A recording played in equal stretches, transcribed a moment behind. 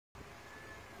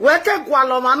Weke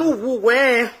gwalo manu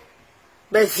wuwe.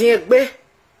 Beziegbe.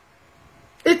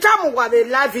 Itamu wa the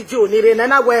live video ni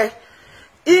renana we.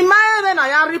 Imaye na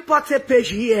ya report a page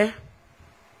here.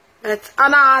 But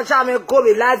ana jame go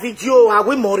the live video I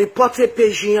will more report a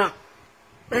page here.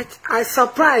 But I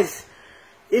surprised.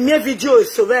 In my video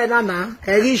is so very nana.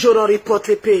 I should report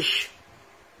a page.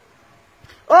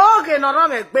 Okay, no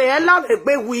me be ela me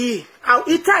be wi.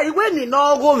 Ita iwe ni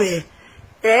no go me.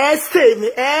 Say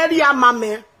me area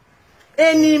mame.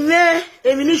 Enime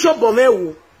emini shobo me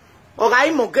wu. Oga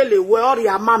imogele we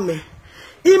area mame.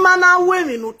 Imana we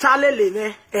mi nu talele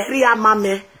me area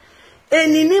mame.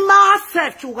 Enini ma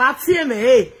self tu gatie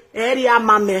me area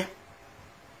mame.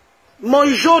 Mo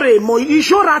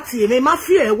ijorati me ma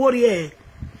fie wori e.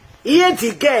 Iye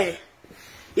dige.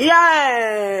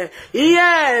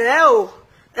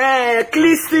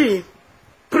 Clissy,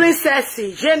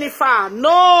 Princessy, Jennifer,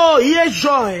 no, ye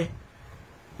joy.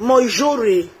 Mo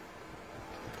jore.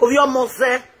 Ovio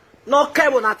mose, no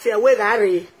kebo na tie we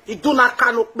gare. Idu na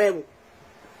kanu kbebu.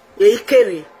 Ye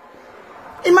ikere.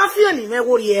 Ima fie ni me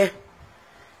wori e.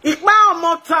 Ikpa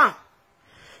omota.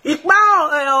 Ikpa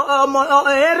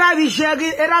era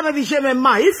me vije me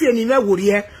ma. Ifie ni me wori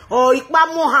e. O ikpa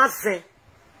mo hase.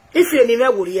 If you nive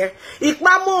wuriye,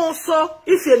 ikpa mo so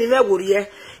if you nive wuriye,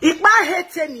 ikpa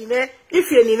hete nive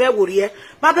if you nive wuriye,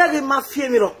 babegi ma fie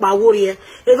mi rokpa wuriye,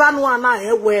 eva nu ana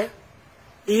ewe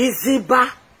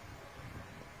iziba,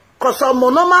 koso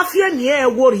mono ma fie ni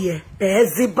wuriye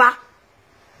ziba,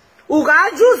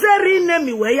 uga juze rine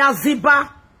mi we ya ziba,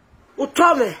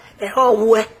 utome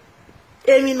owe,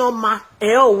 emi no ma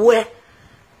owe,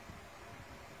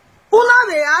 una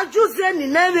de ajuze ni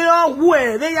neve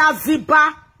owe ve ya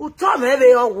ziba. Utome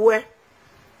ve owe.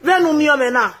 Venu mi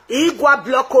omena. Igwa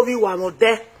blokovi wa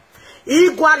mode.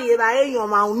 Igwa rieba eyon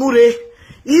ma unure.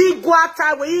 Igwa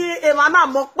tawe. Emana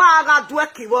mokpa aga dwe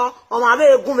kiwo. Oma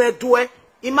ve egume dwe.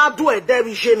 Ima dwe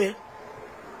debi jeme.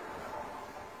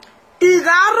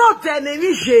 Iga rote ne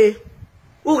nije.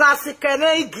 Uga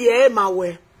sikene igie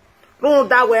mawe.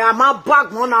 Runda we ama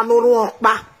bagmona nuru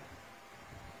okpa.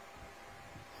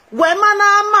 We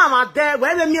mana mama de.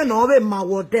 We mi no we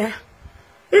mawode.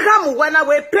 Ika mu wena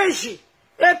we peji.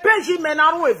 E peji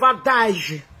menaru eva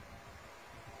daiji.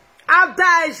 A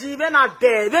daiji vena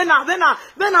de.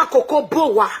 Vena koko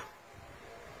bowa.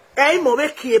 Mo we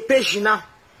ki e peji na.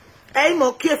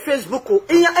 Mo ki e Facebook.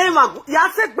 Ya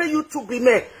sekbe YouTube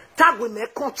me. Tag we me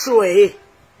control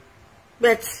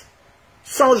But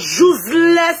some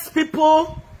useless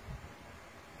people.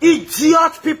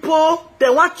 Idiot people. They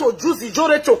want to use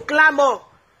Ijore to clamor.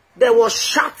 They was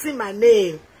shouting my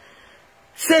name.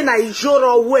 Say na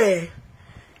Ijoro we.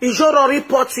 Ijoro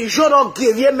report. Ijoro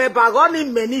give ye me bag on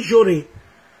him many Ijore.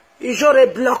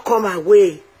 Ijore block come my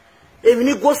way. Even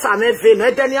he goes and even.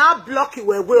 And then you block you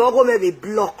we go maybe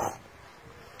block.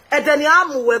 And then you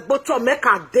mu we boto make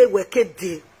a day we ke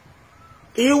day.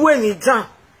 Iwe ni dan.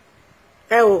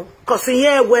 Cause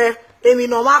here we emi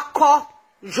no ma call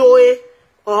Joe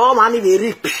or mani be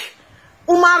rip.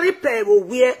 Uma repair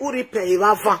we u repair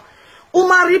va van.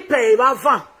 Uma repair va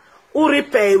van.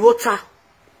 Uripe wota.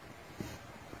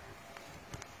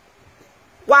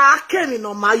 Wa akemi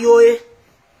no mayoe.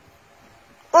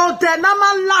 O de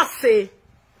nama lase.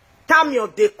 Tamio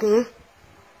dekun.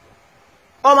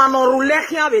 O manoro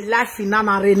lekia be life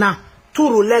inana rena.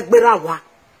 Turu legbera wa.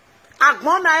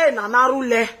 Agbona e nana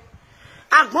rule.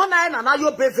 Agbona e nana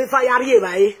yo bevefa yari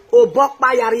ebae. O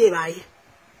bokpa yari ebae.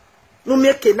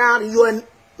 Nume kenari yo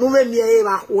nume mie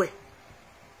eba we.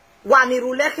 Wani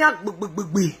rulekia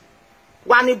gbugbugbi.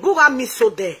 Wani buga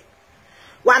misode.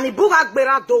 Wani buga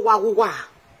gberado wa.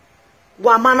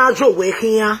 Wa manajo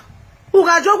wekia.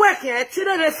 Uga jo wekia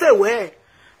etire refe we.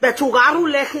 Bet uga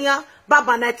rulekia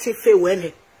baba na tife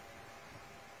wene.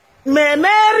 Me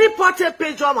report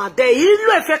page o ma de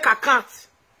ilu efe kakant.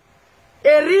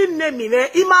 Eri nemi me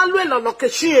ima lwe lo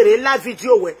location ere la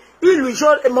video we. Ilu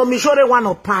jore mo mi jore one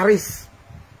of Paris.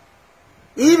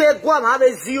 Iwe gwa ma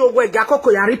be zio we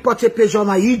gakoko ya report page o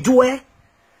ma idwe.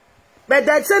 But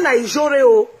that's say na Ijore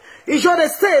o. Ijore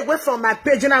stay away from my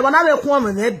page and I wanna be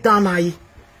kwame me dana yi.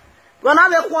 Wanna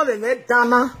be kwame me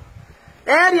dana.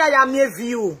 Area ya me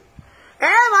view.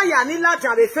 Ema ya ni la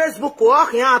jare Facebook o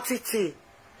yan atiti.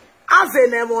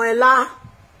 Azenemoela.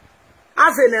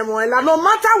 No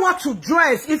matter what to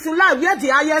dress, if you like wear the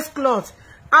highest clothes.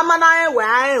 Amana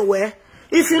ewe.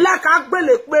 If you like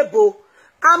agbele pebo.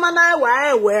 Amana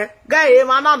ewe. Guy e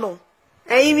manano.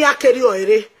 Imi akeri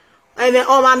oire. Ene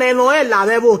o maneno e la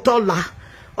bebo tola.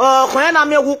 O ko na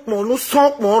me wukmo nu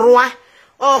son pon roa.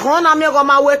 O ko na me go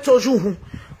ma we toju hu.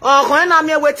 O ko na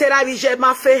me we tera bi je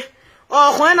ma fe.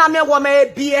 O ko na me wo me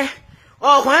bie.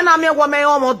 O ko na me wo me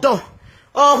omodo.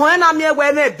 O ko na me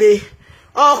we mebe.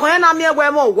 O ko na me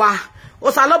we mo wa.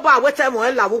 O saloba wete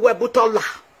mo la wo we butola.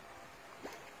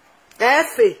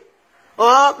 Efe.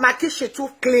 Oh, my kitchen too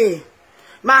clean.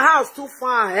 My house too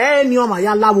fine. Any of my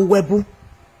yalla wo webu.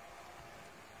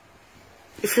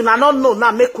 If you not know,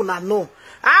 now make una know.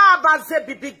 Ah, baze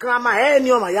bibi grandma,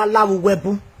 any of my yalla wo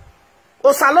webu.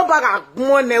 O saloba ga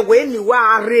gbon ne we ni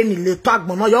wa rain le to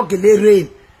agbon no yo gele rain.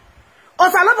 O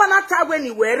saloba na ta we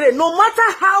ni we rain. No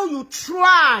matter how you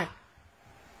try,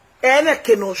 ene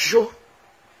keno show.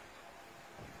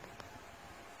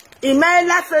 Email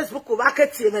la Facebook ou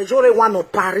vaketi me jore one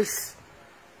of Paris.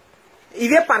 Il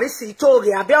vient Paris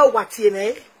itoge abia o wati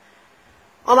me.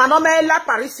 O ma no me la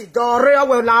Paris dore o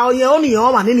we la o ye oni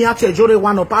o ma ni ati jore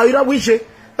one of Paris ro wije.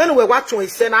 When we watch we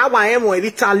say na wa em we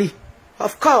Italy.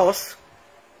 Of course.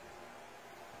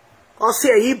 O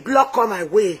say he block on my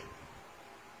way.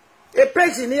 E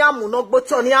page ni amu no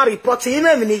gboto ni a report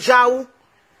ime mi ni jawu.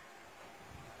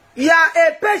 Ya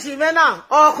e page me na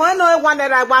o ko no e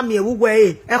wanera gba mi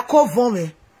ewuwe e ko von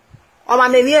me o ma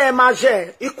ne ni e ma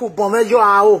je iku bon mejo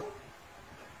a o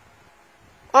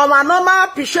ma no ma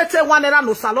pichete wanera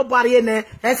no salo bari ne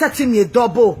e se ti mi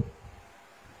double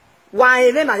wa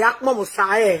e na ya pon mo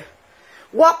sa e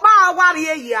wo pa wari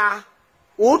e ya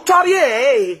o tori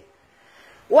e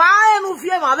wa e nu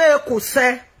vie ma be ku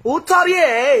se o tori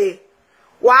e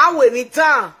wa we mi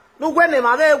tan nu gwe ne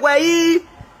ma be gwe yi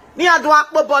ni adu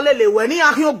akpo bolele we ni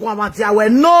ahin ogun amadia we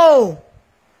no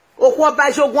okwo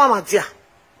ba se ogun amadia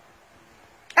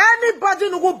anybody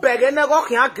no go beg na go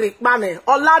kin agree pa ne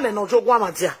ola ne no jogun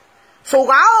amadia so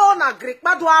ga o na agree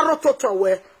pa do aro toto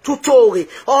we tutori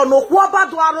ono kwo ba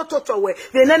do aro toto we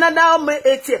de na da me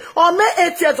 8 o me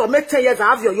 8 years o me 10 years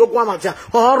have your yogun amadia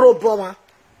o ro bo ma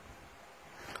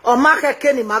o ma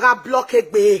keke ni maga block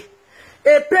egbe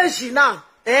e page na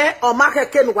o ma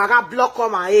keke ni waga block o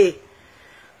ma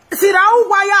Sira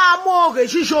uwa ya amoge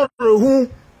jijoro hu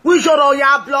wijoro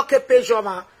ya block page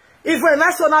ma ife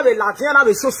national be latin na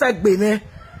be so segbe me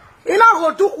ina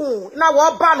go dukun ina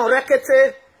wo ba no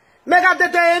rekete mega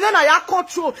dede na ya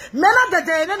control mena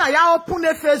dede na ya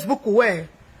open Facebook we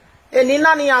eni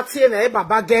na ni ati me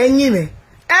baba ga enyi me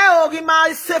ogi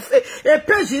ma save e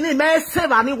page ni me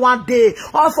save ani one day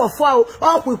off of all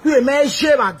kwikwi me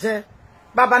je ma je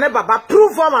baba ne baba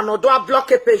prove am no do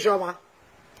block page ma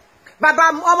Baba,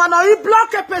 I no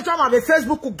block a page on my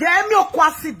Facebook. Get me a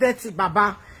accident,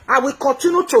 Baba. I will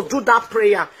continue to do that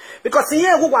prayer because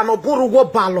here who want no buru wo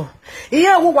balo,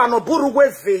 here who want no buru we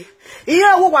ve,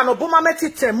 here who want no buma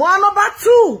metite. Mo number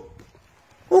 2.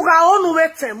 Who ga onu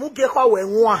wete mu ge ko we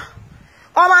nwa.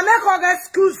 O ma ne ko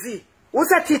excuse. Who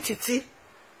se tititi.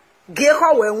 Ge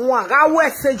ko we nwa. Ga we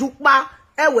se jukpa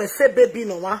e we se baby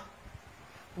no wa.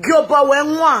 Ge obo we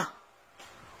nwa.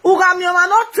 Uga mi ma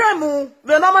no temu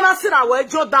we no mana sira we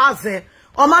jo daze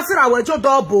o ma sira we jo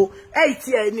double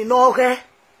 8 ni no re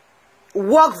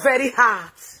work very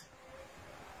hard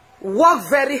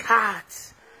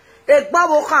e gba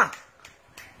wo kan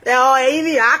e o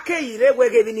ni ake ire we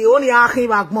ge ni oni akin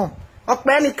bagbon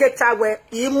ope ni keta we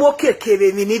imo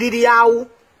kekere mi ni riri awu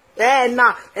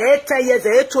na 10 years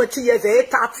 20 years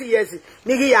 30 years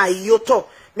ni ri ya yoto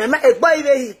me e gba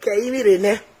ire hi ke ire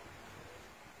ne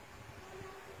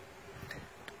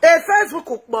e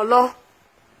Facebook polo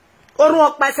orun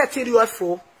opa se ti ri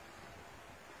ofo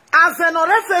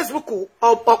azenore Facebook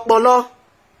opolo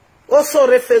o so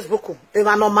re Facebook e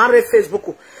ma no ma re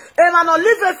Facebook e ma no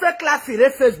live a fake life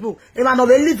re Facebook e ma no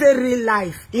be live a real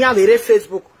life yan be re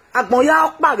Facebook agbon ya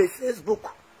opa re Facebook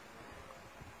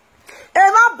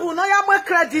e ma bu no ya mo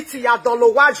credit ya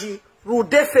dolo waji ru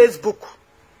de Facebook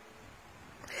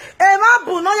e ma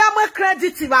bu no ya mo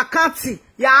credit vacancy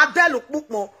ya adelu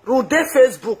pupon ru de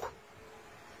Facebook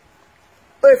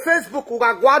e Facebook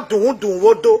ga gwa dun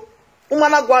wodo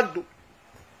umana gwa du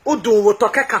udun wo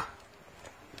tokeka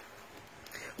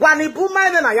wani bu ma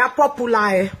na ya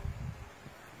popular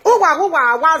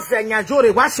uwa wa zenya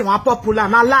jore wa si wa popular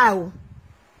na la o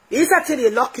isa tiri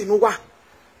lucky nu wa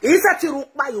isa tiri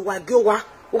pa iwa ge wa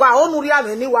onu ri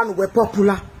ame ni wa nu we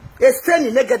popular e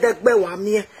seni negedegbe wa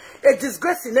mi e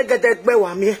disgrace negedegbe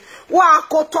wa mi wa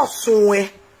akoto sunwe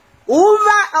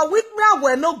uva a wikra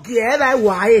we no ge era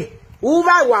wa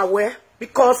uva wa we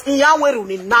because iyanweru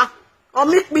ni na o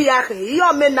mi pi ya ke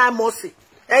iyo me na mosi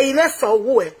e ine so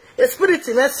wo e spirit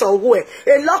me so wo e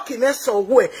lucky me so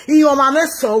wo e ma me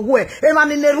so wo e ma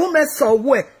ni neru me so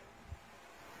wo e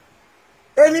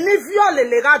mi ni viole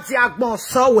le ga di agbon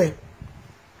so wo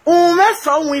un me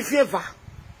so won fieva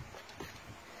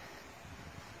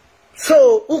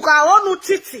so uka onu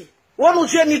titi wonu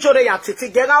je ni jore ya titi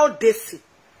gera o desi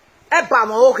e ba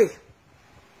mo oke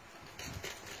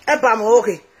Eba mo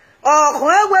okay.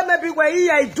 Oh, we maybe we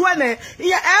here doing it.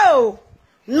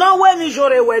 No we mi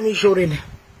jore ne.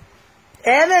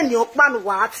 Ene ni okpa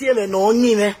wa tie me no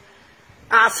nyi me.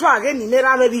 Aso age ni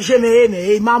mera me bi je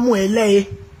me mamu ele.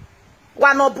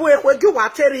 Wa no bu ekwegi wa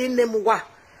teri nne mu wa.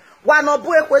 Wa no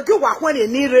bu ekwegi wa hwene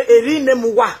ni eri nne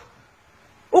mu wa.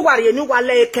 Ugware ni wa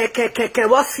le keke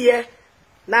wo fie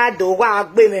na do wa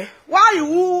agbe me. Why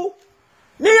you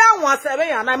ni ya won sebe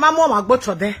ya na mamu ma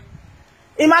gboto de.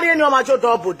 Imari ni o ma jo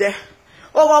double de.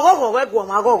 Ogogo wego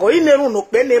ma gogo ineru no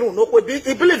pe neru no ko bi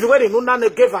I believe we no na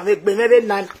give am egbe me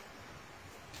na.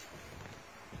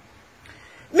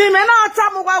 Mi me na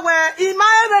atamu wa we ima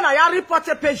ebe na ya report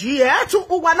page here etu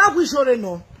ugwa na gwishore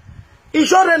no.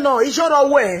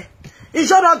 Ijoro we.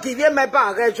 Ijoro give me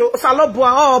ba rejo salobo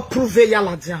all prove ya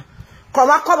ladia.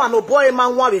 Come no boy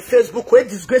man wa with Facebook we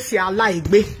disgrace ya la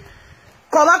egbe.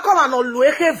 Come no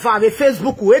lueke va with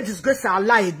Facebook we disgrace ya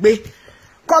la egbe.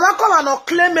 Come no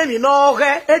claim me no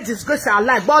re e disgrace ya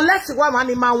la. But let's see what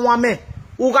man wa me.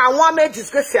 Uga wa me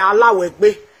disgrace ya la we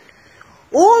egbe.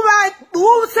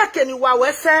 Who second wa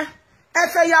we say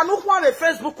efe ya no kwa le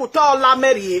Facebook to la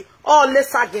merie o le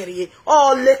sagerie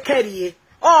o le kerie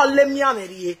o le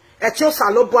miamerie e ti o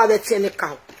salobo ave ti ene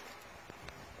ka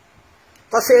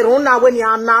ko se run na we ni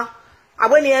ana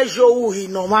awe ni ejo uhi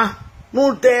no ma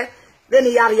nu de le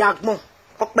ni yari agbon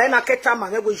ope na keta ma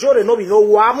me we jore no bi no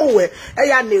wa mu we e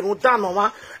ya nerun da no ma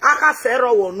aka se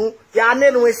ro wonu ya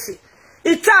nenu esi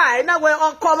Itai na we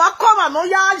on come no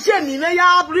ya jeni ne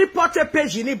ya report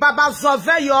page ni baba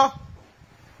zoveyo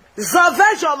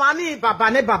mani baba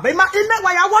ne baba ima ime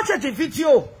wa ya watch the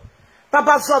video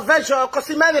baba zoveyo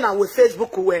kosi me na we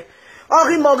Facebook we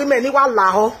ori me ni wa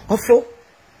la ho ofo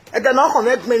e de no ko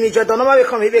me gbe mi jo do no ma we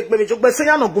ko me gbe mi jo gbe se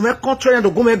ya no go me control ya do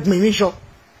go me gbe mi jo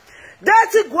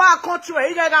Dirty go a country,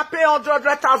 you gotta pay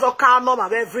 100,000 car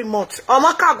normal every month. Or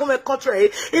my car go me country,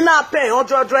 you not pay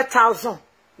 100,000.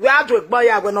 We have to buy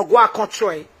ya when no go a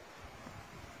country.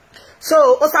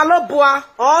 So, Osalobua,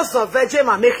 also virgin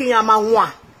man making ya man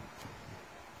one.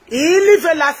 He live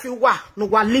a life you wa, no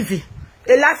one living.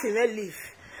 A life you may live.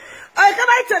 I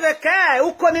can tell the care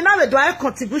who can now do a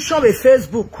contribution with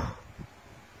Facebook.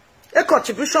 A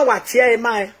contribution what here am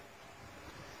I?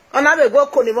 Another go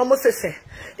koni momo sese.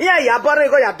 Iya ya bore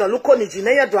go ya dolu koni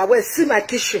jine ya do awe si my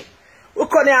kitchen.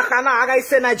 Ukoni akana aga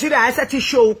ise Nigeria ise ti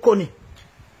show ukoni.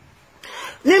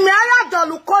 Ni mi aya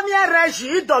dolu koni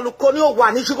ereji, dolu koni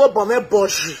owa ni jugo bome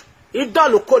boji. I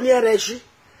dolu koni ereji.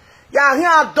 Ya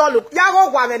hia dolu, ya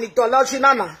go wa ni doloji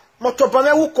nana. Moto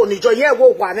bome ukoni jo ye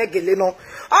wo wa ne gele no.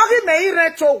 Ogi me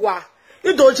ire to wa.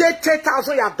 I doje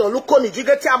 10,000 ya dolu koni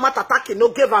jigeti amata taki no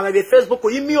give am be Facebook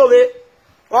imi owe.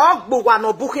 I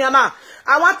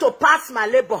want to pass my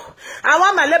labor. I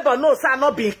want my labor no sir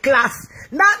not be in class.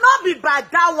 Not be by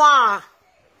that one.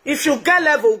 If you get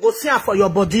level, go see for your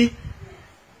body.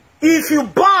 If you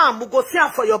bomb, go see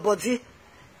for your body.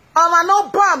 I no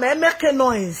bomb and make a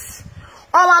noise.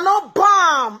 I no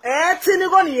bomb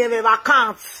and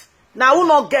account. Now who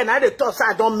not get I the thought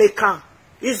I don't make count.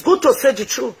 It's good to say the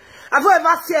truth. Have you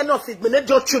ever seen enough with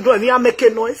your children here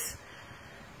making noise?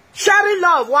 Shari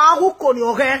love, wa who kon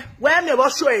yo he, when me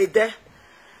was sure there.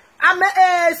 I'm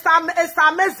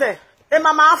amazing. A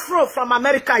mama Afro from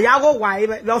America, yago why,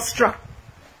 Nostra.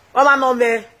 Oma no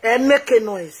me, make a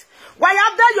noise. Why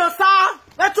you there, you sir?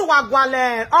 Let to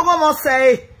wagwale, Ogo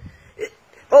say,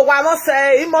 oh, why must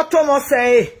say, Imoto must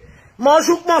say,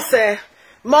 Monjuk must say,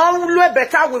 Mon lue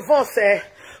better with one say,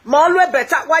 Mon lue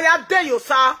better, why you there, you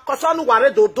sir? Cause on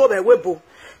ware do be webo.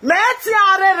 Meti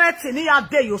are reti ni ya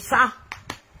there, you sir.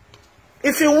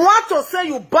 If you want to say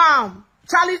you bomb,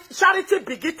 charity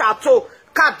begin at all.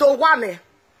 Kado wane,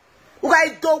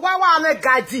 ugai do wane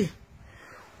gadi.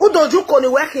 Udoju koni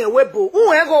working webo.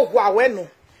 Ego waweno.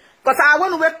 But I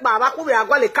want to work baba we are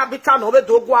going to capital no we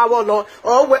do go awolo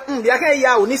or we ya ke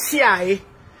ya oni sia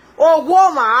o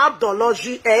wo ma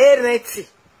adology renti.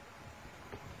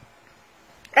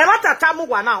 E mata tamu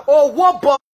wa na o wo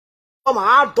bo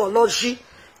ma adology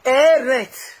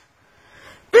rent.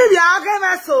 Bibi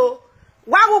ageme so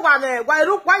why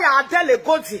ya dele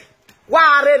godi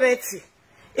wa renti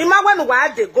imagine why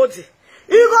de godi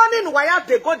even in why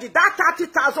de godi that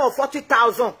 30,000 or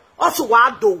 40,000 also wa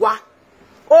do wa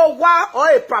o wa or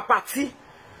a property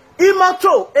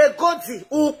imoto e godi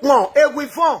upon e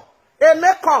wivon e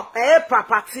makeup e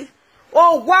property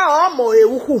o wa omo e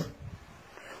uhu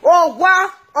o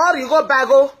wa or you go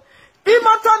bago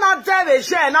imoto na dele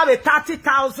je na be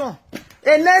 30,000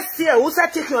 and next year who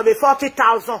said taking be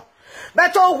 40,000.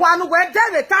 But oh, one where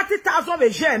there 30,000 a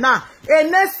year now,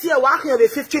 and next year working over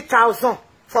 50,000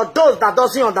 for those that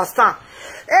doesn't understand.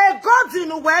 God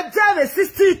in where there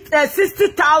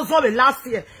 60,000 last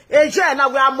year. Na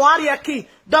we are more key.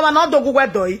 Don't know do go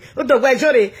do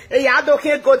jore. Ya do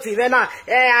ke go ti na.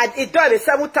 It do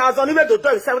 7,000. Even do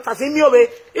 7,000 mi owe.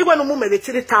 Even no me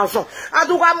 3,000.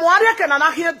 Adu wa more ke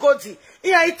na here go ti.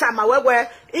 Iya itama wewe.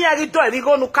 Iya ri do e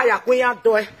go no kaya kun ya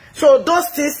do. So those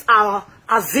things are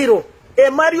zero. E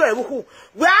Mario e wu.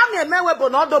 We am me we bo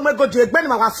no do me go di egbe ni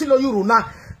ma wa silo yuru na.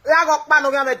 I got pan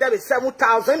over there with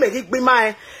 7,000. Make it be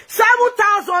mine.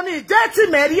 7,000 is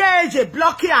dirty marriage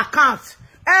blocking account.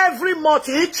 Every month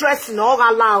interest in all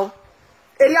allow.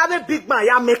 You have a big man,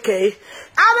 you make a.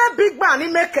 Have a big man,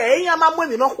 you make a. You have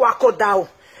money no kwako down.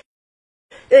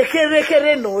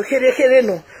 Ekere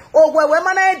no. Oh, we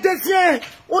man e desie.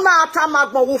 Una ata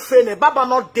magmo wu fene. Baba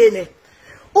not dene.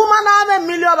 Uma na ame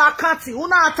million akanti.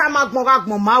 Una ata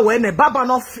magmo ma we ne. Baba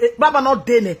not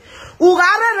dene.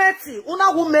 Ugare reti, una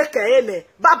wu make ene,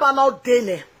 baba no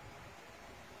dene.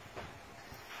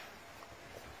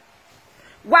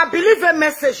 Wa believe a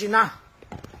message na.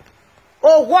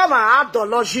 O wama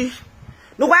adology.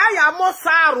 No wa ya mo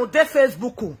saru de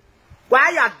Facebook. Wa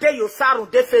ya de yo saru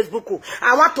de Facebook.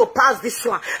 I want to pass this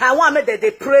one. I want me that they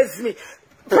praise me.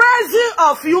 Praising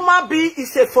of human being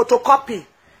is a photocopy.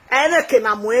 Ene ke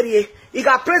na muerie. You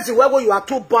got praise where you are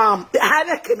too bomb.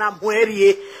 Ene ke na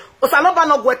muerie. Osaloba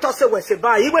no gweto se we se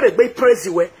ba iwe re gbe praise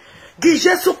we gi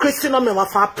Jesus Christ no me wa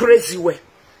fa praise we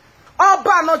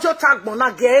oba no jo tagbon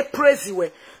na ge praise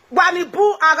we wani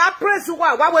bu aga praise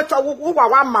wa weto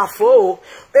wa mafo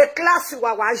e class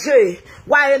wa je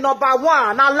wa number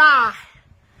 1 na lie.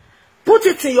 Put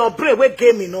it in your brain we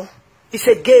game you know. It's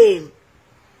a game.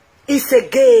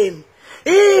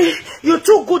 You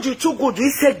too good.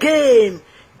 It's a game.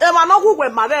 E ma no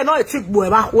gwe ma be no etigbu e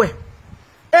ba we.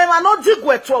 Ema no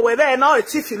digwe to we be na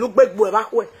etifi lu gbegbu e ba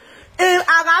we.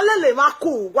 Agalele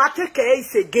maku what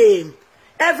is a game.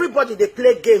 Everybody they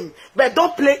play game, but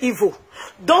don't play evil.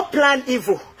 Don't plan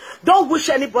evil. Don't wish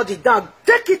anybody down.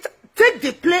 Take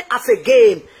the play as a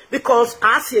game because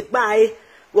as you buy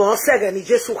we say ni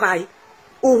Jesu kai.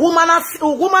 Woman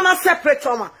separate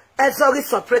oma. Ezori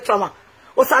separate oma.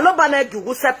 Osaloba na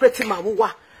du separate ma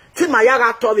wuwa. Ti ma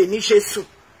yaga to be ni Jesu.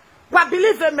 Wa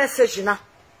believe a message na.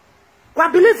 Wa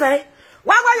believe eh?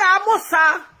 Wa ya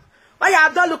amosa. Wa ya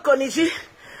dolukoniji.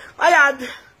 Wa ya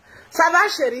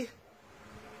savasheri.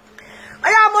 Wa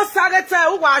ya amosa gete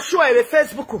uwa show e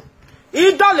Facebook.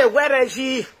 Idole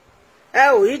wereji.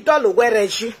 Idole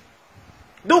wereji.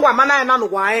 Do wa mana na no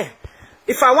wa eh.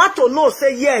 If I want to know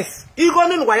say yes. Igo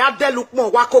ni wa ya delukmo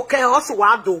wa koke osu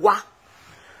wa do wa.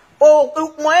 O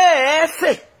mo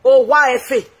efe. O wa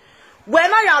efe.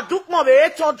 When I ya dukmo be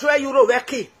 800 euro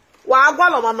weki. Wa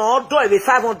agwalo ma no do e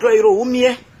 500 euro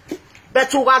umie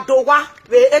betu wa do wa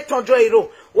we 800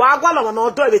 euro wa agwalo ma no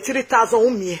do e 3000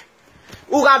 umie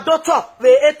uga do to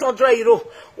we 800 euro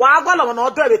wa agwalo ma no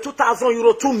do e 2000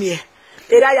 euro tumie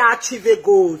era ya achieve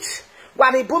gold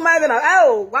wa ni buma be na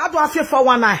wa do afie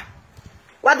 419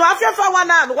 wa do afie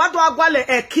 419 wa do agwale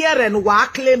e kiere no wa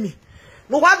claim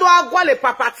no wa do agwale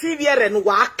papa tv ere no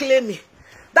wa claim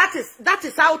that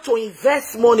is how to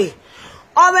invest money.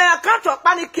 Oh, I can't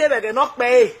panic they not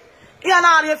pay. Here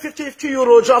now 50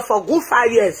 euro job for good 5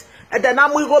 years. And then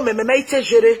I'm go me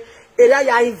jere. Area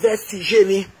ya invest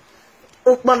jere.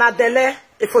 Ukmana dele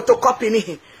a photocopy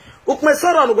ni. Ukme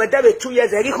soron we there 2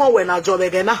 years. Eri kon we na job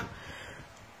again na.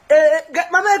 Get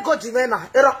mama go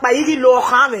divena. Erok pa igi lo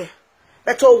khame.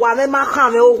 Beto wa me ma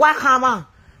khame o wa khama.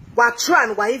 Wa try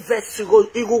and wa invest go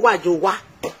igu wa jo wa.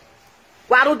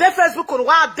 Wa ru de Facebook on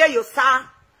wa de yo sa.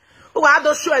 Wa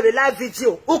do show a live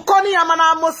video. Ukoni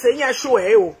amana mo se nya show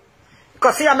e o.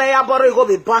 Because ya me ya boro go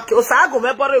be back. O sa go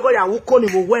me boro go ya ukoni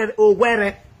wo were. O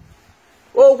were.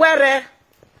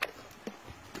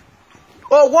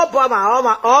 O wo bo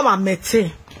ma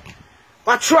meti.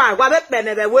 Wa try wa be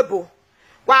pene be webo.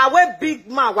 Wa we big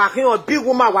man wa hin or big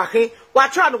woman wa hin. Wa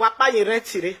try no wa pa ye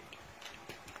retire.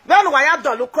 Then wa ya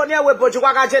do ukoni e webo ju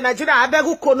wa ga je Nigeria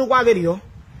abegu konu wa veri o.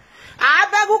 I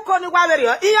beg ukoni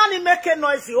waverio. Iani make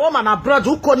noise. Oh man abroad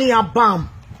ukoni ya bam.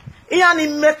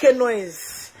 Iani make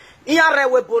noise. Iare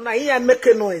webona. Iani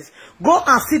make noise. Go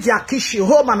and see their kitchen.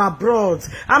 Home and abroad.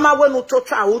 Ama we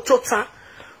utota utota.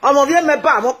 Omo vie me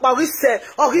ba mo pa ori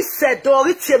se do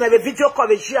ori tie me video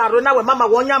coverage aro na we mama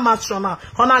wonya machona.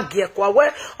 Ona gie kwa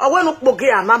we no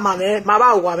kpoge ana ma me ma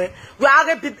ba wa me. We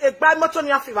are gba moto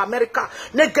ni afi America.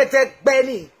 Ne gete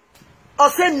gbeni.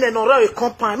 Osenne no ro e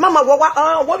company mama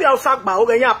wo bia usagba o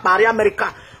ganya pare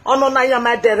America ono na ya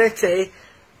ma direct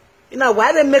ina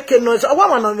why they make noise o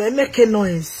wa no make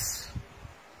noise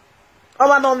o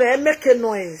wa no make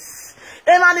noise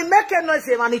e ma ni make noise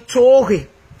e ma ni toge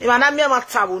Imana me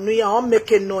matabu no ya on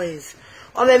making noise.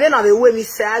 On the then the way me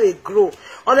say I dey grow.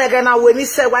 On the again when me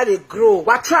say why they grow.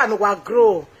 What try no what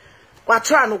grow. What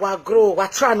try no what grow.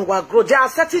 What try no what grow. There are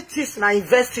certain things na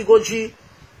investigoji.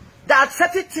 There are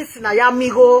certain things na ya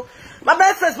migo. My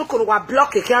Facebook no what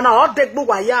block it. Kana all degbu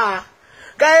wa ya.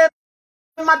 Guy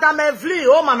Madame Evely,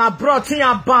 oh man, I brought in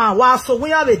a ban. Wow, so we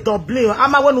have a double.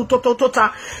 I'm a one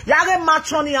tota. Yare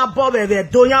match on your bob,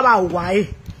 don't you have why?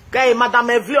 Guy, Madame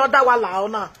Evely, or that wala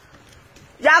ona.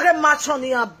 Yare match on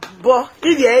your bob,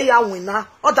 if you are winner,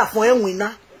 or that for a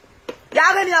winner.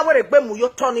 Yare ni awere bemu, you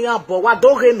turn your bob, what do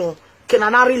you know? Can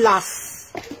I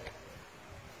relax?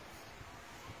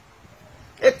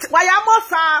 Why am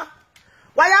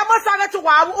I get to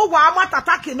wow,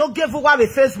 attacking no give away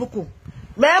with Facebook?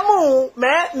 Memu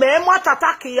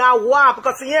atataki ya wa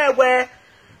because here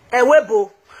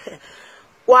ewebo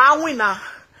wa winner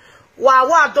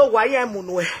wa do wa ye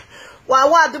munwe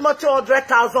wa di moto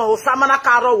 100,000 o samana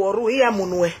karo woru ye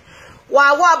munwe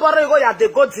wa borego ya de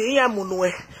godi ye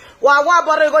munwe wa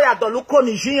borego ya doluko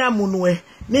ni ji ye munwe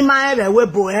ni ma ebe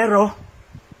webo ero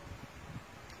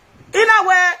ina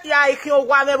we ya iki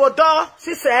ogwa mebodo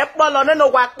sise epolo ne no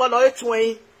wa polo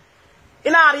etuwen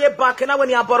ina ariye back na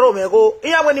when you borrow me go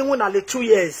iya when you win alle 2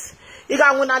 years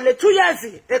iga win alle 2 years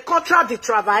a contract de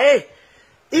travail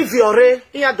if IYORE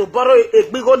iya do borrow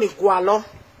egbigo ni gwalo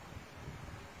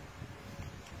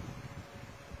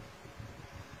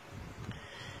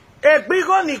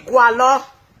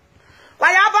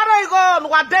waya borrow go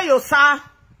nwa de yosa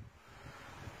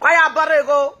waya borrow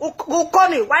go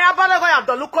ukoni waya borrow go ya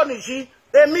do lukoni ji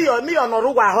emi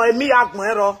onoru wa ho emi agbon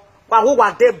ero wa wo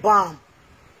wa de bam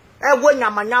ewo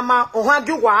nyama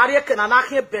ohagi wa ari ke na na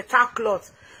he better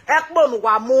cloth ekpo nu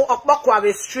wa mu opoko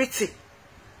awe street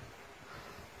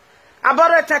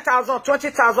abore 10,000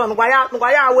 20,000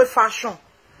 wa ya awe fashion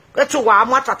etu wa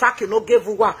mu atataki no give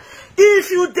wa if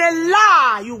you dey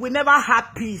lie you will never have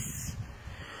peace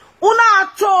una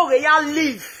atore ya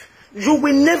live you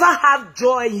will never have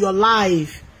joy in your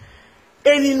life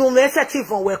eni no meseti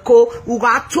von weko u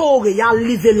ga atore ya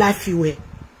live a life you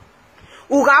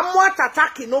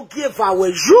Ugamwatataki no give away.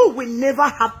 You will never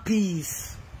have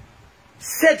peace.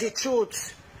 Say the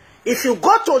truth. If you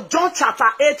go to John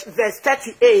chapter 8 verse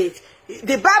 38,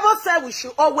 the Bible says we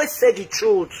should always say the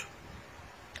truth.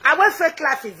 I will fake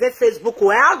life is a Facebook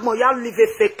where I'm going to live a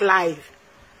fake life.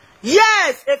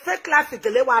 Yes, a fake life is the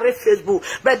Facebook,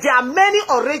 but there are many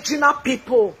original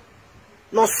people.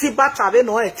 No sibata we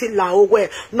no eti la owe,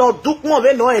 no dukmo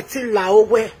we no eti la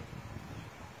owe.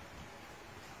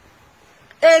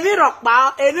 Emi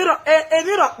rockba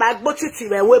gbotiti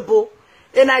we webo.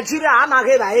 In Nigeria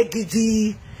anaghe la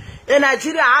gidi. In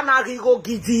Nigeria anaghe go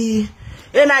gidi.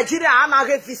 In Nigeria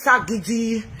anaghe visa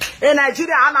gidi. In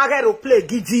Nigeria anaghe aeroplane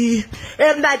gidi.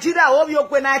 In Nigeria obi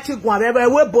ogwe na ti gwan we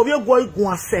webo bi ogwo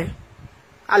igwan se.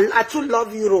 I too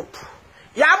love Europe.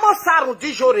 Ya mo saru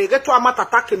di jore ge to amata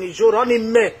ke ni jore oni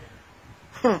me.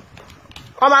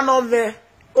 Oma no me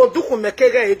odukun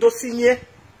mekege edo sinye.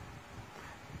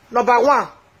 Number 1,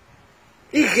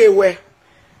 igewe.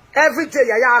 Every day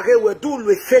ya gewe do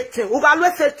le fake thing. Uga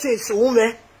le fake things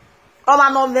ume. Oma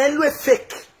no me le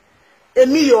fake.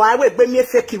 Emi yo awe gbe mi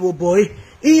fake wo boy.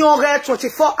 Iyon re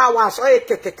 24 hours o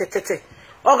tete.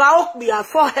 Oga okbi a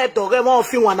forehead ore mo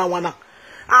fi wana.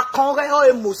 Akon re o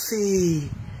emusi.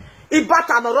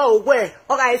 Ibata no ro we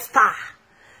oga star.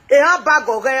 E ha bag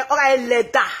ore oga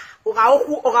leather. Oga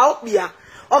okbi a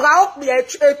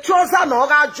trouser no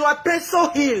ga jo pencil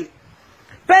heel.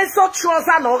 Pencil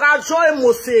trouser no ga jo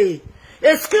emose.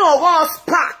 E skin ogo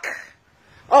spark.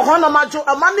 Ogo no ma jo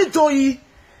amani joyi.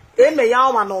 E me ya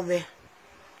o no me.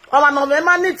 O no me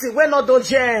maniti we no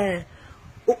doje.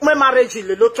 Me marriage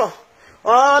le loto.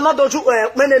 Oh no doju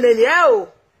meneneni e o.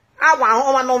 Awa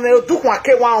o no me odukun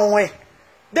ake wa onwe.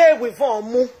 They will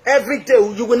form every day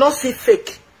you will not see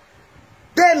fake.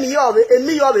 They me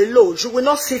low you will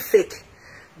not see fake.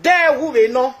 There who we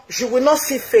know, you will not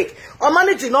see fake. Or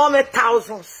money do not make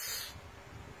thousands.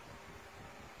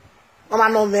 Oma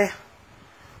no me.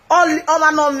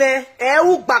 Oma no me.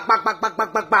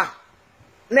 Back.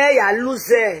 Ne ya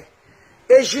lose.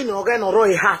 Eji no ge no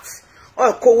roy heart.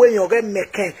 O ko we no ge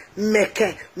meke.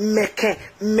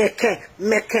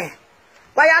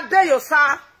 Why ya dey your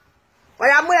sir? Why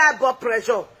ya mo ya blood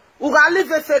pressure? U ga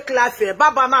live a fake life here.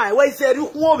 Baba na we say ru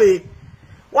hu we.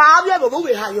 Wa abi ebo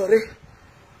we ha yore.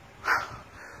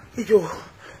 Ijo,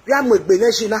 we are with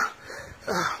Beneshina.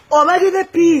 Oh, my dear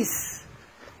peace.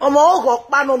 Oh, my God,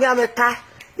 Pano Gameta,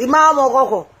 Imam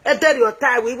Ogo, a day your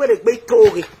time, we were a great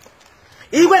togi.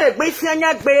 You were a great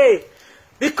Fianya Bay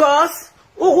because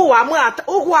ugu wa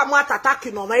mu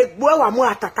atataki no ma egbo wa mu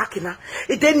atataki na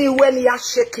ideni weni ya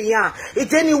shake ya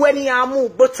ideni weni ya mu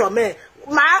gboto me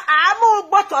ma amu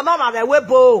gboto no ma be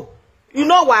webo you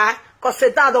know why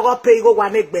cause that go pay go wa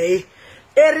negbe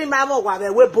eri ma mo wa be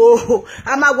webo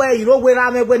ama we iro we ra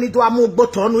me weni do amu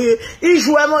gboto nu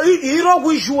iju e mo iro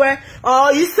gu iju e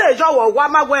ise jo wo wa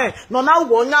ma we no na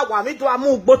wo nya wa mi do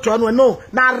amu gboto nu no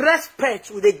na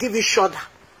respect we dey give each other.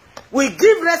 We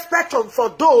give respect for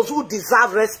those who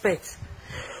deserve respect.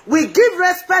 We give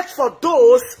respect for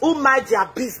those who mind their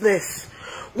business.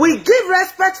 We give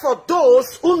respect for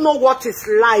those who know what is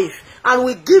life. And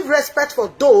we give respect for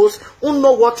those who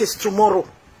know what is tomorrow.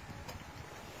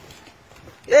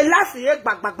 There are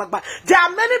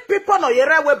many people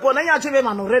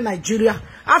in Nigeria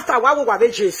after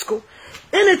what school.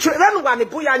 Ini when we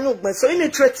buya nyugbe so ini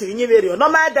treti inyi video no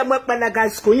ma dem ekpena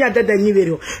guys ko nya dede nyi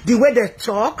video the way they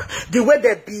talk, the way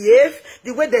they behave,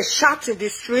 the way they shout in the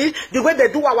street, the way they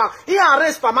do our here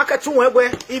race supermarket we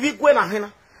ibigwe na hena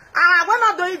when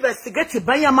I don't investigate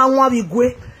banya ma nwa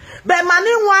bigwe be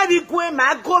mani nwa bigwe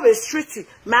ma go the street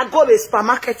ma go the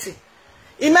supermarket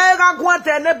imega gwa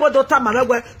de nebodo ta ma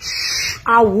megwe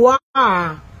awa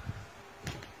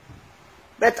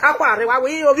but akware wa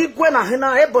we obi gwe na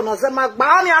hena ebo no ze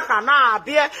magba ni aka na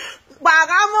abie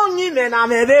gbaga mo nyime na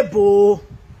mebebo.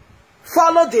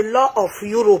 Follow the law of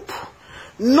Europe.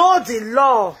 Know the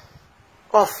law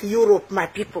of Europe, my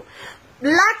people.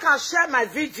 Like and share my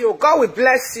video. God will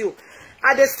bless you.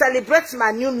 I dey celebrate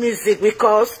my new music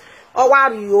because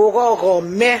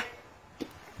me.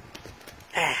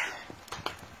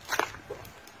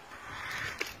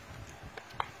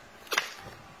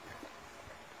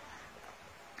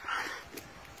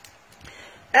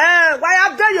 Why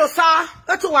up there you sir?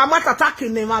 That's why I'm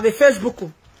attacking him on the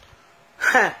Facebook.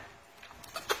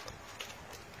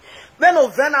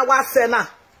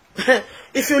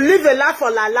 If you live a life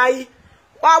for lie,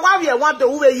 why you want to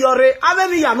IYORE? I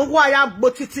mean, you know why I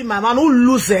botiti my man who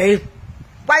lose.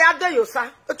 Why up there you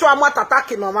sir? That's why I'm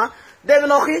attacking mama. They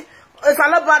know he. It's a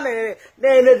lot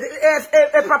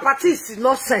of property is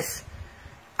nonsense.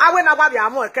 I went about the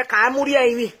amo keka amuria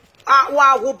ini.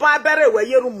 Wa go ba bere we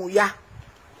yerumu ya.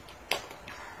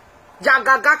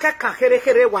 Jagaga keka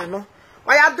here wano.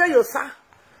 Why up there you sir?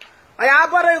 I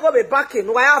have already go be back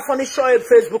in. Why have funny show in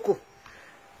Facebook?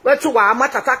 Where to why I'm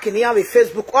attacking here with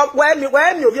Facebook? Where me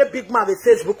you big man with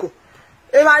Facebook?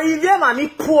 If I even money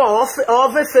poor off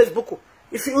Facebook.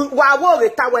 If you why go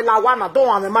with tawela wana don't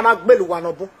want me man agbelu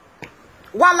wana bo.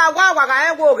 Wala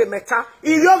wa go get meta.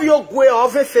 If you go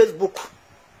off Facebook.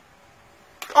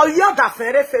 Or you da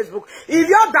fere Facebook. If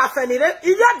you da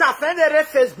fere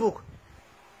Facebook.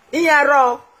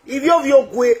 Iyaro if you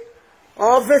go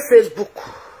off Facebook.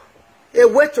 A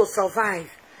way to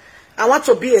survive. I want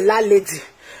to be a landlady.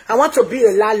 I want to be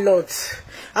a landlord.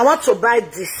 I want to buy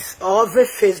this over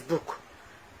Facebook.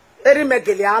 Eri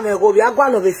megele ame go bi agwa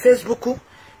no be Facebook.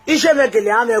 Ije megele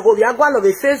ame go bi agwa no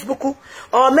be Facebook.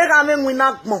 O mega ame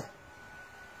nwina gbon.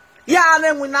 Ya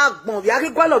ame nwina gbon bi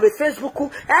agwa no be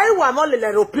Facebook. Anyone mo le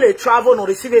aeroplane travel no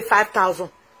receive 5,000.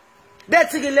 They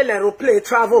take a aeroplane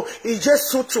travel. He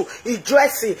just suit, he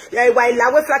dressy. Yeah, while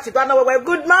I flat it,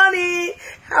 good morning.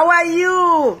 How are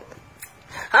you?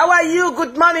 How are you?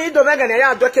 Good morning. You don't make any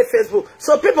Facebook.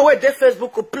 So people with their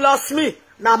Facebook plus me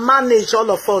now manage all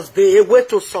of us. They a way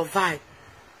to survive.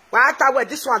 Why well,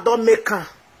 this one don't make her.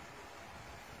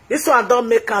 This one don't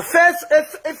make her. First, a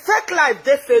fake life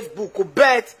they Facebook,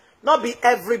 but not be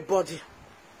everybody.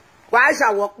 Why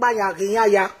shall walk by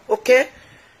ya? Okay.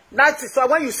 That is why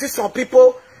when you see some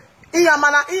people,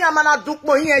 iyamana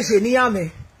dukmo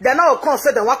iyejeniame, they not come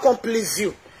say they want to please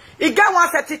you. It get one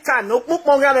certain time,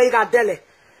 ukmukmo ngame igadele,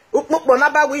 ukmukmo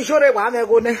naba we IYORE wa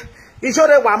amegone,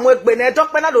 IYORE wa mwegbene,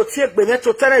 dokpena do tiekbene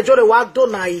to tene IYORE wa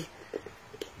donai.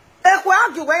 Ekwa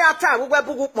agi we ata we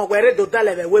bugu ukmo were do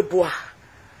dalebe we bua.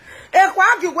 Ekwa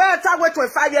agi we ata we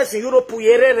 25 years in Europe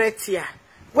yere retia.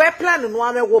 We plan no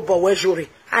ame wo bo we IYORE.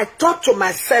 I talk to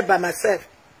myself by myself.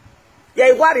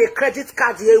 Yeah, what a credit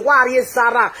card, yeah, what a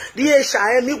Zara, the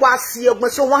Asia, me was see of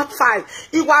so 1.5.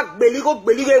 You walk believe,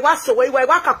 what's the way,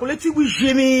 what calculating with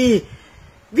Jimmy.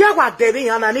 There what Debbie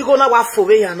and I go now for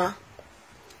Viana.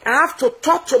 I have to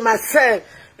talk to myself.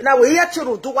 Now we here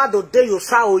to do what the day you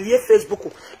saw on your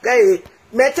Facebook. Guy,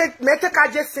 mete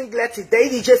just singlet,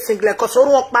 daily just singlet, cause I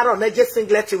don't walk on just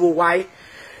singlet why.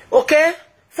 Okay?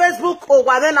 Facebook or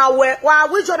whatever now where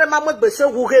we should remember be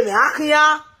so who gave me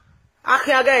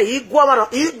Akiaga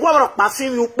igwamaro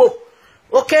pasim ukpo.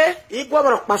 Okay?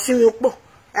 Igwamaro pasim ukpo.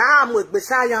 Ah mo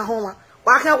gbesa ya homa.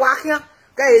 Wakia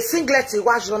ga singlet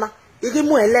wa jona. Igi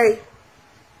mu ele.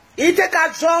 Ite ka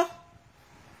jo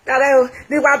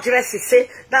Ni wa dress say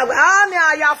na ani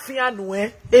aya fia no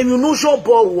enu no jo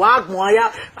bo wa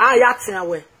agbon aya tia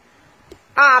we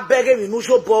abege mi no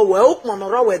jo bo we okpon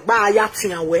ro we gba aya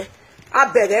tia we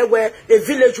abege we a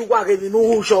village wa re mi no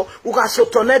ujo u ga so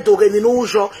tornado re mi no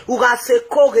ujo u ga se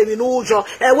ko re mi no ujo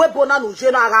e we bona no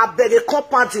je na ga abege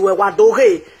compound we wa do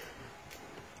re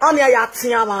oni aya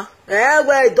tia ma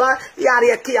we do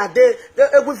yare ki ade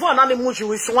e we for na ni muji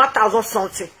with 1000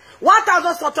 something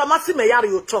 1000 something ma si me yare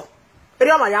yo to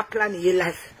eri ma ya plan ye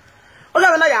life o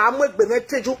le na ya amu egbe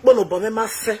meteju po no bo me ma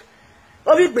se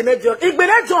obi igbenejo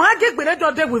ha ge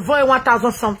igbenejo de with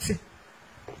 1000 something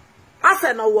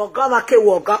ase no woga ma ke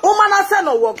woga o ma na se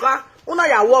no woga una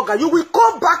ya woga you will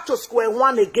come back to square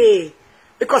one again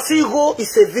because ego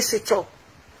is a visitor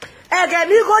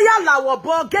again ego ya la wo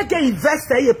bo gege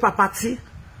invest ye papati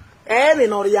mi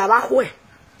no ri aba hwe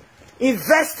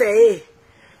invest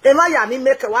e ma ya ni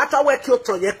make wa ta we ki o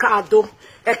to ye kaado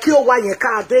e ki o wa ye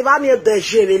kaado e ba mi de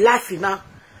gérer life na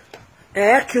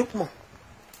ki mo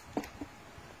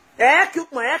e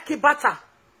ki bata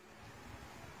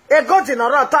e godin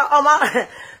oro ta o ma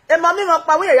e ma mi mo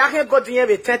pa we ya ke godin ye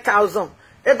be 10,000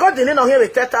 e godin ni no here be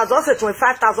 10,000 o se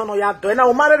 25,000 o ya do na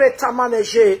o ma re ta ma me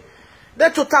je de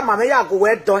to ta ma me ya go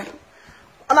we do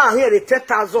ona here be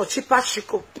 10,000 cheaper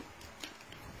shiko.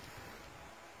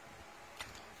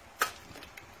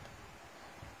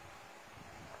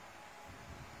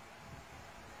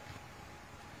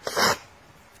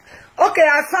 Okay,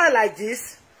 I find like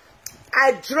this.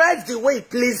 I dress the way it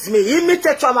please me.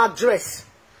 Imitate my dress.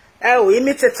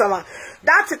 Imitate my.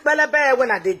 That's it.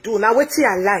 When I do now, what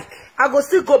I like, I go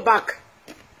still go back.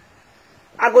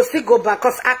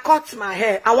 Cause I cut my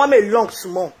hair. I want me long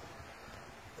small.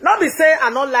 Not be say I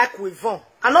don't like weavon.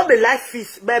 I not be like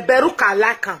fish, but beruka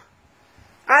like them.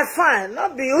 I find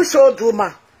not be you show do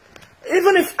man.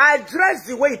 Even if I dress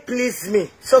the way it please me,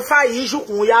 so far you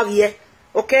have here,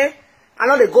 okay. I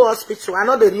know they go hospital. I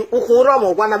know they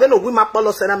one. I don't know we my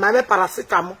policy and my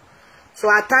paracetamol. So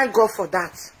I thank God for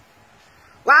that.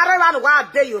 Why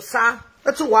day you sir?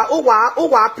 That's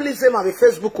why please them on the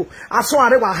Facebook. I saw I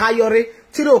IYORE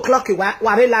 3 o'clock.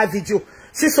 Why live video?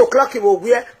 6 o'clock it will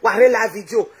wear. Why live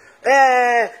video?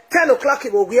 10 o'clock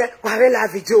it will wear. Why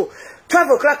live video? 12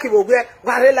 o'clock it will wear.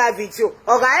 Why live video?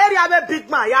 Okay, area big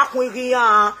man. Ya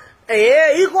kuingia.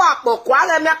 Iko akpo kwa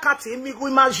le me kati mi ku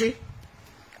imagine.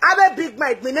 Abe big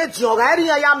Mike minute yoga eri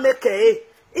ya make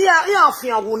iya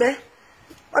afian wu ne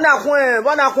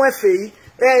bona kun fe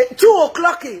 2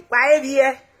 o'clock wa eri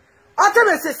o te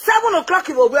be say 7 o'clock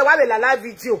we be wa be la live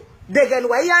video degen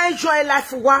wa ya enjoy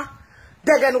life wa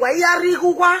degen wa ya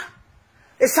rigu wa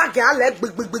e sa ge ale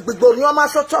gbegbegbegbo ni o ma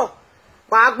soto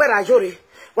wa agbera jore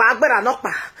wa agbera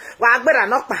nopa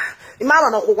ima wa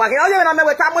no ku wa ke o ye na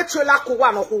mewe ta mo chi la ku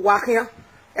wa no ku wa kian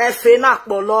e fe na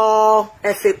polo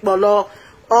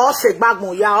o se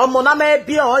gbagbon ya omo na me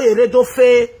bi o ere do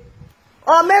fe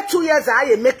o me 2 years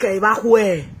aye make e ba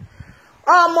hwe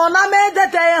omo na me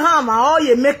dede ha ma o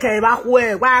ye make e ba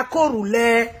hwe wa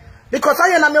korule because o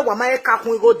ye na me wa ma e ka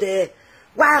kun go de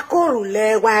wa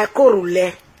korule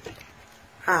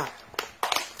ha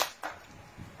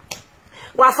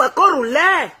wa fa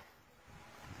korule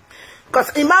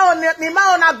because ima on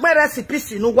agbe recipe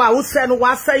sinu wa u se nu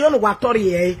wa se yo nu wa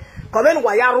tori e ko be nu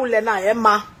wa ya rule na e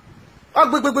ma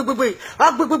Dama the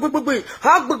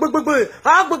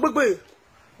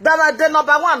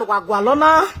number 1 wagwalo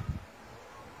na.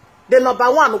 The number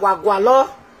 1 wagwalo.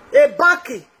 E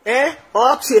banki,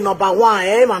 or ti number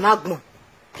 1, managmo.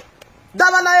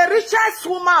 Dama na richest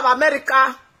woman of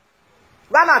America.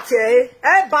 Bana tie,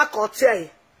 bank or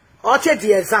tie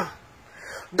the exam.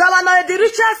 Dama na the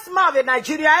richest man of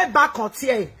Nigeria, bank or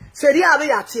tie. Seri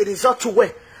ave ati result to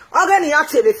we. Organi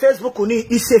ati the Facebook uni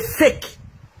is a fake.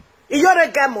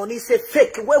 IYORE get money is a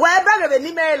fake. Wherever the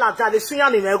email that the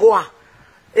Suyan in Egoa.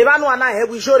 Evanu ana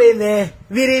we jore me.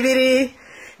 Viri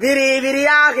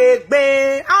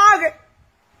agbe.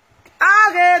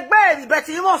 But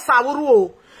you must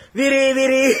savuru. Viri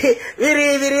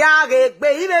agbe.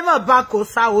 Even my banko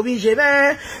sa obi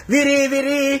jeme.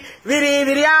 Viri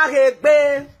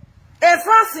agbe. E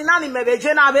France in ani me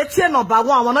bejena betie number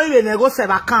 1. Wano iwe nego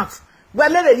save account. We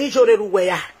me ni jore ruwe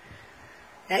ya.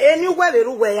 Anywhere they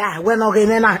ruwe when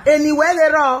organina anywhere they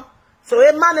are so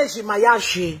e manage my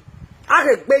yashi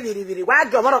I baby why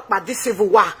do not about this civil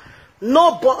war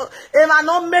no but if I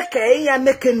not make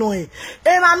no if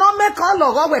I not make all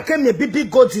of we came a bibi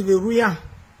go to the ruya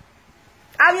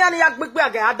ani yak big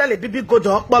bag adale bibi go do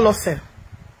opolo se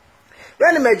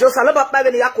when me just alaba pa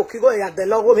be ni yakoki go ya de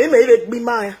logo me even be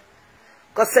man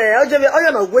cause oje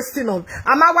no wasting on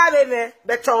ama wa be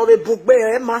better we bugbe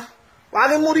e ma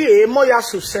Wani muri mo ya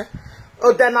suse.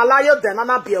 O dena la yo dena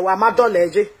na bie wa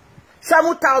madoleje.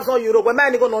 7,000 euro. We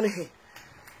man go no ni.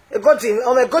 E go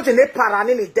to ne para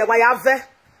ni de wa ya ve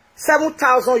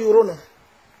 7,000 euro no.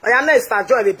 Oya na sta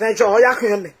joy be benjo oya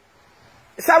kun me.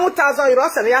 7,000 euro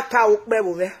se ya ta ukpe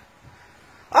bo me.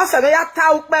 O se ya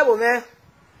ta ukpe bo me.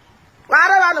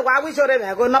 Whatever no wa wi jore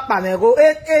me go not pa me go.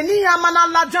 Eni ya mana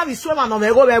la jan bi so ma no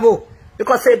me go be bo.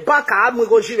 Because a bank a mu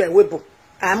go jiwe webo.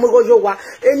 A mu go jo wa.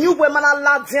 Eni we mana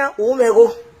la jan o me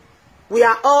go. We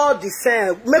are all the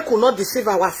same. Make we not deceive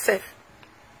ourselves.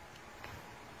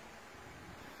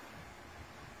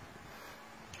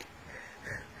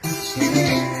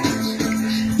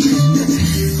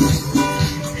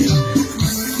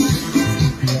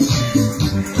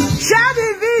 Share the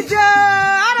video.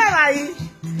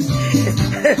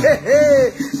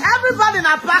 Everybody in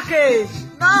a package.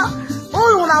 No, who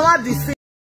you want to deceive?